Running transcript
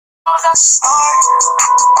I start,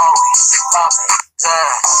 always popping,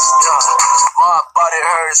 my body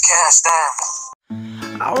hurts, can't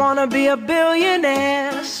stand. I wanna be a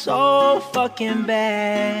billionaire so fucking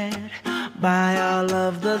bad. Buy all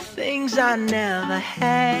of the things I never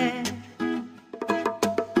had.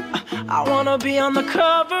 I wanna be on the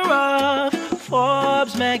cover of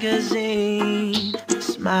Forbes magazine,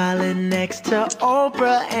 smiling next to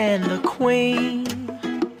Oprah and the Queen.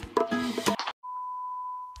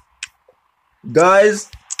 Guys,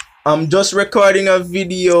 I'm just recording a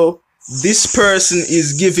video. This person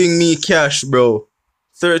is giving me cash, bro.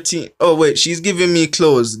 13. Oh, wait, she's giving me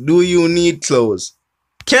clothes. Do you need clothes?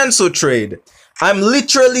 Cancel trade. I'm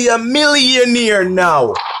literally a millionaire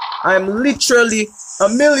now. I'm literally a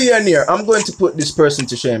millionaire. I'm going to put this person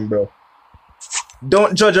to shame, bro.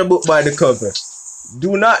 Don't judge a book by the cover.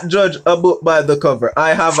 Do not judge a book by the cover.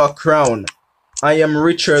 I have a crown. I am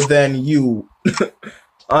richer than you.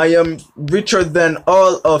 I am richer than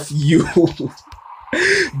all of you.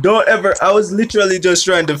 Don't ever. I was literally just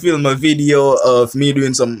trying to film a video of me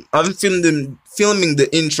doing some. I'm filming the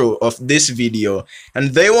intro of this video,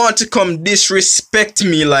 and they want to come disrespect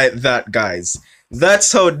me like that, guys.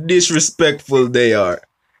 That's how disrespectful they are.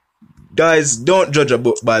 Guys, don't judge a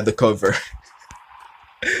book by the cover.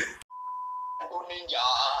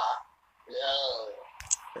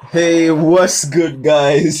 Hey, what's good,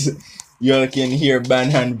 guys? Y'all can hear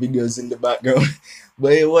Banhan videos in the background.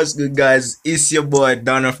 But hey, what's good, guys? It's your boy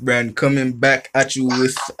Don of Brand coming back at you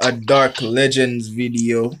with a Dark Legends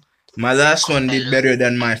video. My last one did better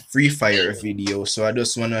than my Free Fire video, so I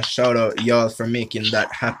just wanna shout out y'all for making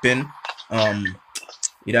that happen.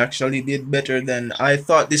 It actually did better than I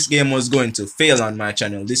thought this game was going to fail on my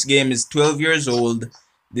channel. This game is 12 years old.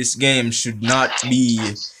 This game should not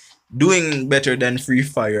be doing better than Free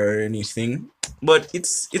Fire or anything, but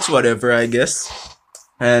it's whatever, I guess.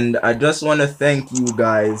 And I just want to thank you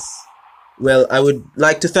guys. Well, I would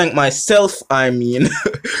like to thank myself, I mean,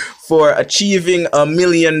 for achieving $1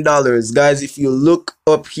 million. Guys, if you look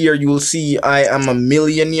up here, you will see I am a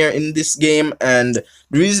millionaire in this game, and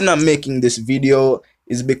the reason I'm making this video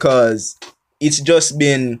is because it's just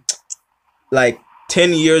been like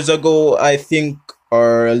 10 years ago, I think,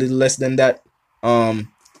 or a little less than that.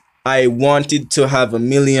 I wanted to have $1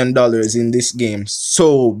 million in this game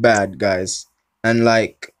so bad, guys. And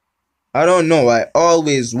like, I don't know, I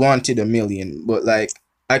always wanted $1 million, but like,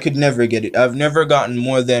 I could never get it. I've never gotten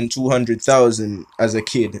more than 200,000 as a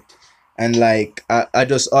kid. And like, I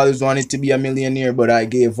just always wanted to be a millionaire, but I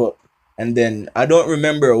gave up. And then I don't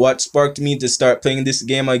remember what sparked me to start playing this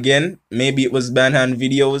game again. Maybe it was Banhan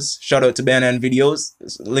videos. Shout out to Banhan videos.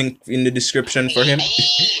 There's a link in the description for him.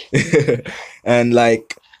 And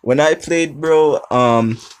like, when I played, bro,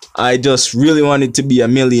 I just really wanted to be a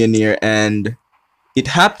millionaire, and it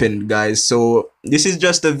happened, guys. So this is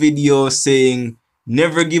just a video saying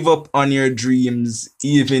never give up on your dreams,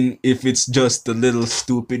 even if it's just a little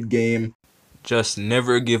stupid game. Just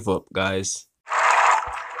never give up, guys.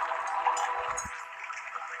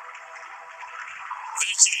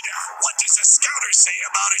 Vegeta, what does the scouter say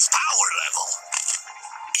about his power level?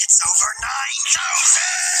 It's over 9,000!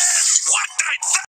 1,9,000!